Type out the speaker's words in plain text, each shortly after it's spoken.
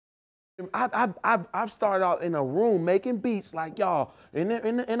I've started out in a room making beats like y'all in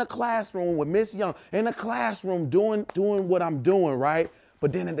a classroom with Miss Young, in a classroom doing what I'm doing, right?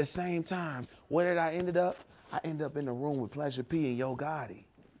 But then at the same time, where did I end up? I ended up in a room with Pleasure P and Yo Gotti.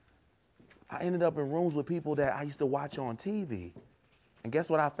 I ended up in rooms with people that I used to watch on TV. And guess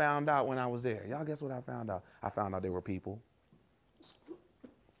what I found out when I was there? Y'all guess what I found out? I found out they were people.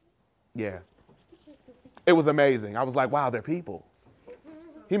 Yeah. It was amazing. I was like, wow, they're people.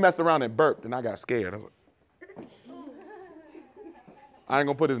 He messed around and burped, and I got scared. I ain't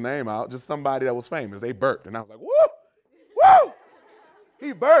gonna put his name out, just somebody that was famous. They burped, and I was like, woo, woo!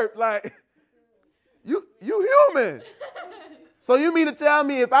 He burped, like, you human. So you mean to tell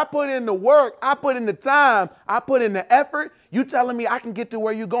me if I put in the work, I put in the time, I put in the effort, you telling me I can get to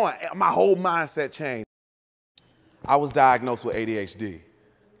where you're going? My whole mindset changed. I was diagnosed with ADHD.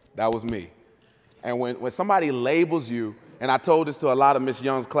 That was me. And when somebody labels you, and I told this to a lot of Miss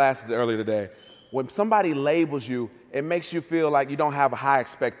Young's classes earlier today, when somebody labels you, it makes you feel like you don't have high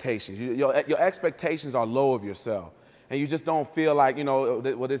expectations. Your expectations are low of yourself. And you just don't feel like, you know,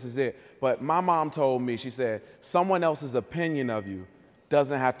 well, this is it. But my mom told me, she said, someone else's opinion of you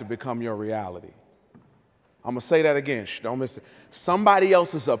doesn't have to become your reality. I'm going to say that again. Shh, don't miss it. Somebody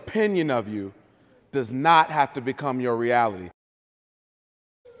else's opinion of you does not have to become your reality.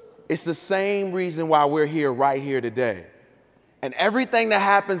 It's the same reason why we're here right here today. And everything that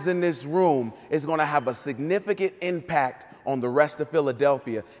happens in this room is going to have a significant impact on the rest of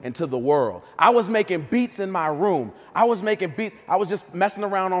Philadelphia and to the world. I was making beats in my room. I was making beats. I was just messing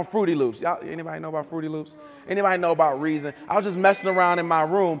around on Fruity Loops. Y'all, anybody know about Fruity Loops? Anybody know about Reason? I was just messing around in my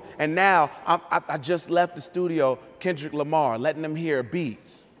room, and now I just left the studio, Kendrick Lamar, letting him hear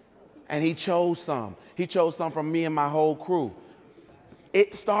beats. And he chose some. He chose some from me and my whole crew.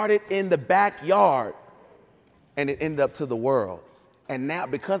 It started in the backyard, and it ended up to the world. And now,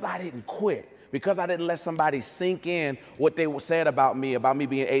 because I didn't quit, because I didn't let somebody sink in what they said about me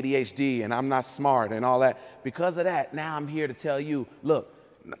being ADHD and I'm not smart and all that, because of that, now I'm here to tell you, look,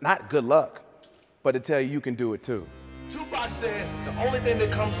 not good luck, but to tell you can do it too. Tupac said the only thing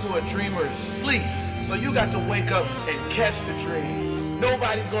that comes to a dreamer is sleep. So you got to wake up and catch the dream.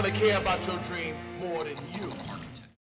 Nobody's gonna care about your dream more than you.